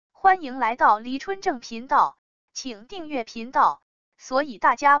欢迎来到黎春正频道，请订阅频道，所以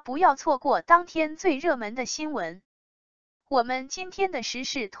大家不要错过当天最热门的新闻。我们今天的时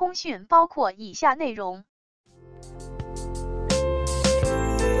事通讯包括以下内容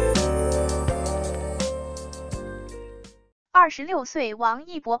：26岁王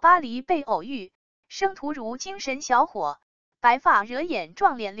一博巴黎被偶遇，生图如精神小伙，白发惹眼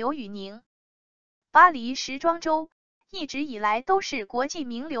撞脸刘宇宁。巴黎时装周一直以来都是国际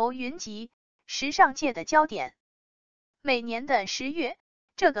名流云集、时尚界的焦点。每年的10月，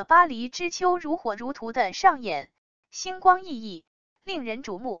这个巴黎之秋如火如荼的上演，星光熠熠，令人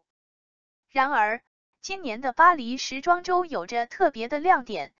瞩目。然而，今年的巴黎时装周有着特别的亮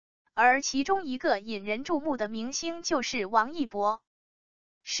点，而其中一个引人注目的明星就是王一博。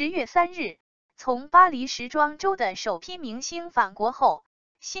10月3日，从巴黎时装周的首批明星返国后，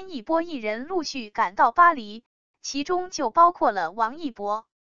新一波艺人陆续赶到巴黎。其中就包括了王一博。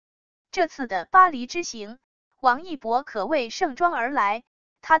这次的巴黎之行，王一博可谓盛装而来，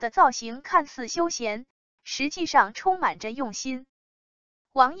他的造型看似休闲，实际上充满着用心。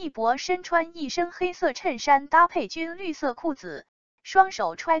王一博身穿一身黑色衬衫搭配军绿色裤子，双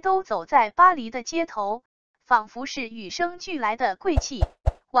手揣兜走在巴黎的街头，仿佛是与生俱来的贵气。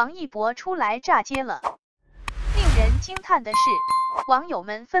王一博出来炸街了。令人惊叹的是，网友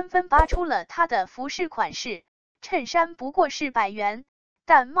们纷纷扒出了他的服饰款式。衬衫不过是100元，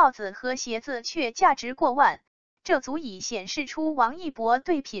但帽子和鞋子却价值过万，这足以显示出王一博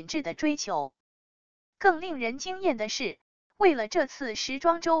对品质的追求。更令人惊艳的是，为了这次时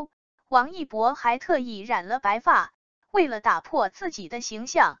装周，王一博还特意染了白发，为了打破自己的形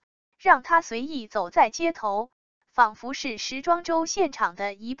象，让他随意走在街头，仿佛是时装周现场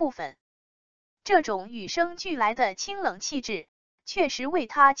的一部分。这种与生俱来的清冷气质，确实为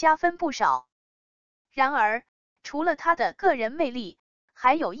他加分不少。然而，除了他的个人魅力，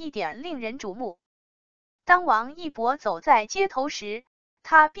还有一点令人瞩目。当王一博走在街头时，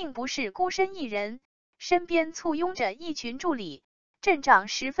他并不是孤身一人，身边簇拥着一群助理，阵仗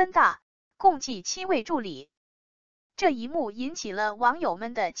十分大，共计7位助理。这一幕引起了网友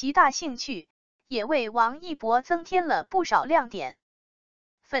们的极大兴趣，也为王一博增添了不少亮点。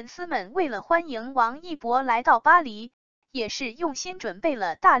粉丝们为了欢迎王一博来到巴黎，也是用心准备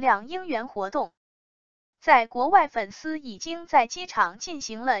了大量应援活动。在国外粉丝已经在机场进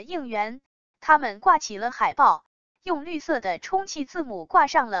行了应援，他们挂起了海报，用绿色的充气字母挂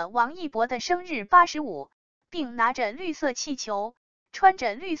上了王一博的生日85，并拿着绿色气球，穿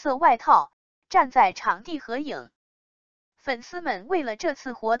着绿色外套，站在场地合影。粉丝们为了这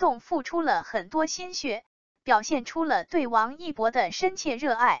次活动付出了很多心血，表现出了对王一博的深切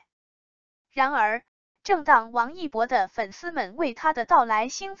热爱。然而，正当王一博的粉丝们为他的到来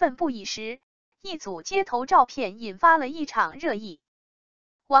兴奋不已时，一组街头照片引发了一场热议，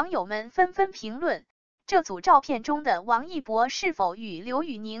网友们纷纷评论这组照片中的王一博是否与刘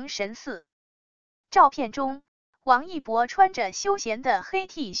宇宁神似。照片中，王一博穿着休闲的黑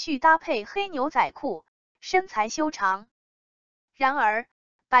T 恤搭配黑牛仔裤，身材修长。然而，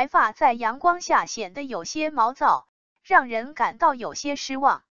白发在阳光下显得有些毛躁，让人感到有些失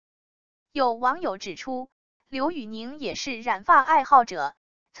望。有网友指出，刘宇宁也是染发爱好者，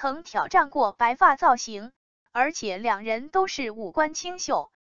曾挑战过白发造型，而且两人都是五官清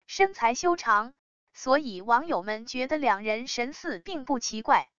秀，身材修长，所以网友们觉得两人神似并不奇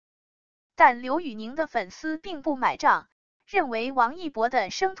怪。但刘宇宁的粉丝并不买账，认为王一博的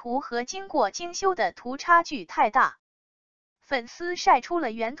生图和经过精修的图差距太大。粉丝晒出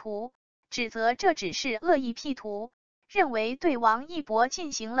了原图，指责这只是恶意 P 图，认为对王一博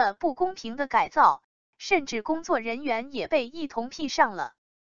进行了不公平的改造，甚至工作人员也被一同 P 上了。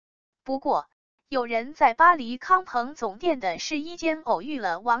不过，有人在巴黎康朋总店的试衣间偶遇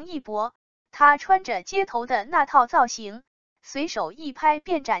了王一博，他穿着街头的那套造型，随手一拍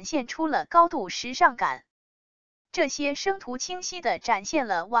便展现出了高度时尚感。这些生图清晰地展现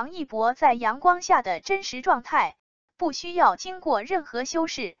了王一博在阳光下的真实状态，不需要经过任何修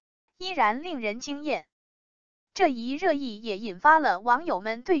饰，依然令人惊艳。这一热议也引发了网友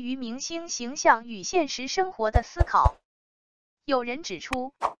们对于明星形象与现实生活的思考。有人指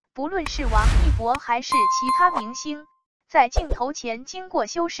出，不论是王一博还是其他明星，在镜头前经过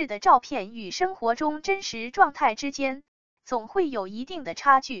修饰的照片与生活中真实状态之间，总会有一定的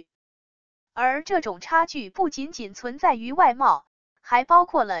差距。而这种差距不仅仅存在于外貌，还包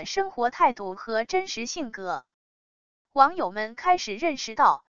括了生活态度和真实性格。网友们开始认识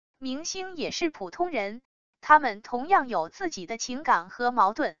到，明星也是普通人，他们同样有自己的情感和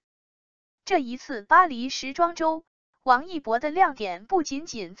矛盾。这一次巴黎时装周，王一博的亮点不仅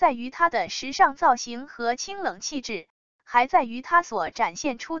仅在于他的时尚造型和清冷气质，还在于他所展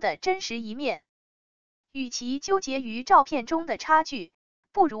现出的真实一面。与其纠结于照片中的差距，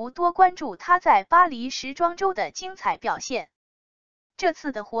不如多关注他在巴黎时装周的精彩表现。这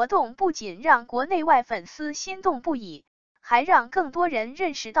次的活动不仅让国内外粉丝心动不已，还让更多人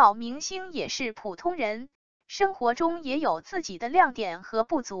认识到明星也是普通人，生活中也有自己的亮点和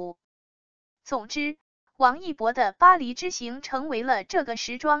不足。总之，王一博的巴黎之行成为了这个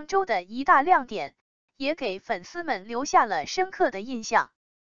时装周的一大亮点，也给粉丝们留下了深刻的印象。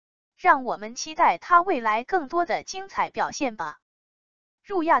让我们期待他未来更多的精彩表现吧。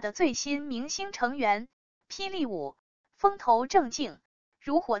入亚的最新明星成员，霹雳舞风头正劲，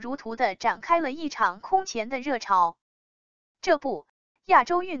如火如荼地展开了一场空前的热潮。这部亚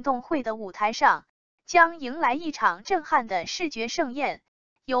洲运动会的舞台上，将迎来一场震撼的视觉盛宴，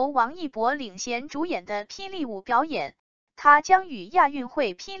由王一博领衔主演的霹雳舞表演，他将与亚运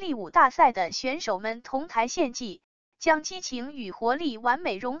会霹雳舞大赛的选手们同台献技，将激情与活力完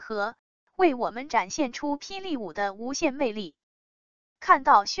美融合，为我们展现出霹雳舞的无限魅力。看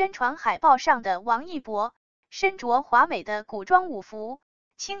到宣传海报上的王一博，身着华美的古装舞服，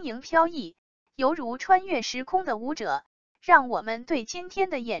轻盈飘逸，犹如穿越时空的舞者，让我们对今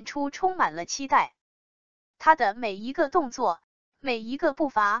天的演出充满了期待。他的每一个动作，每一个步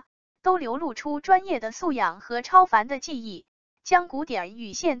伐，都流露出专业的素养和超凡的技艺，将古典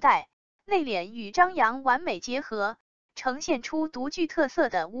与现代、内敛与张扬完美结合，呈现出独具特色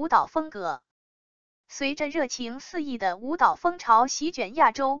的舞蹈风格。随着热情四溢的舞蹈风潮席卷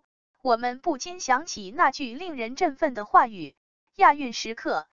亚洲，我们不禁想起那句令人振奋的话语：亚运时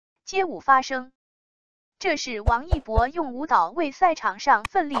刻，街舞发生。这是王一博用舞蹈为赛场上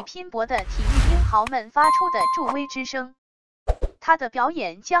奋力拼搏的体育英豪们发出的助威之声。他的表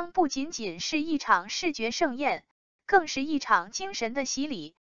演将不仅仅是一场视觉盛宴，更是一场精神的洗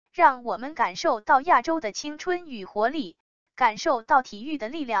礼，让我们感受到亚洲的青春与活力，感受到体育的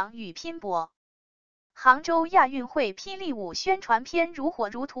力量与拼搏。杭州亚运会霹雳舞宣传片如火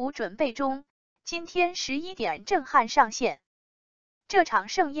如荼准备中，今天11点震撼上线。这场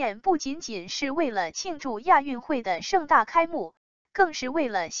盛宴不仅仅是为了庆祝亚运会的盛大开幕，更是为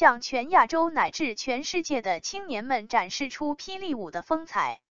了向全亚洲乃至全世界的青年们展示出霹雳舞的风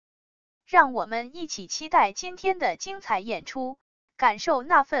采。让我们一起期待今天的精彩演出，感受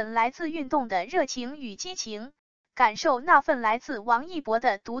那份来自运动的热情与激情，感受那份来自王一博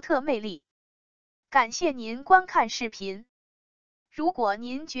的独特魅力。感谢您观看视频。如果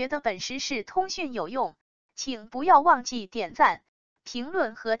您觉得本时事通讯有用，请不要忘记点赞、评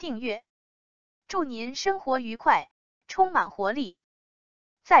论和订阅。祝您生活愉快，充满活力。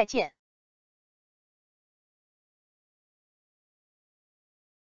再见。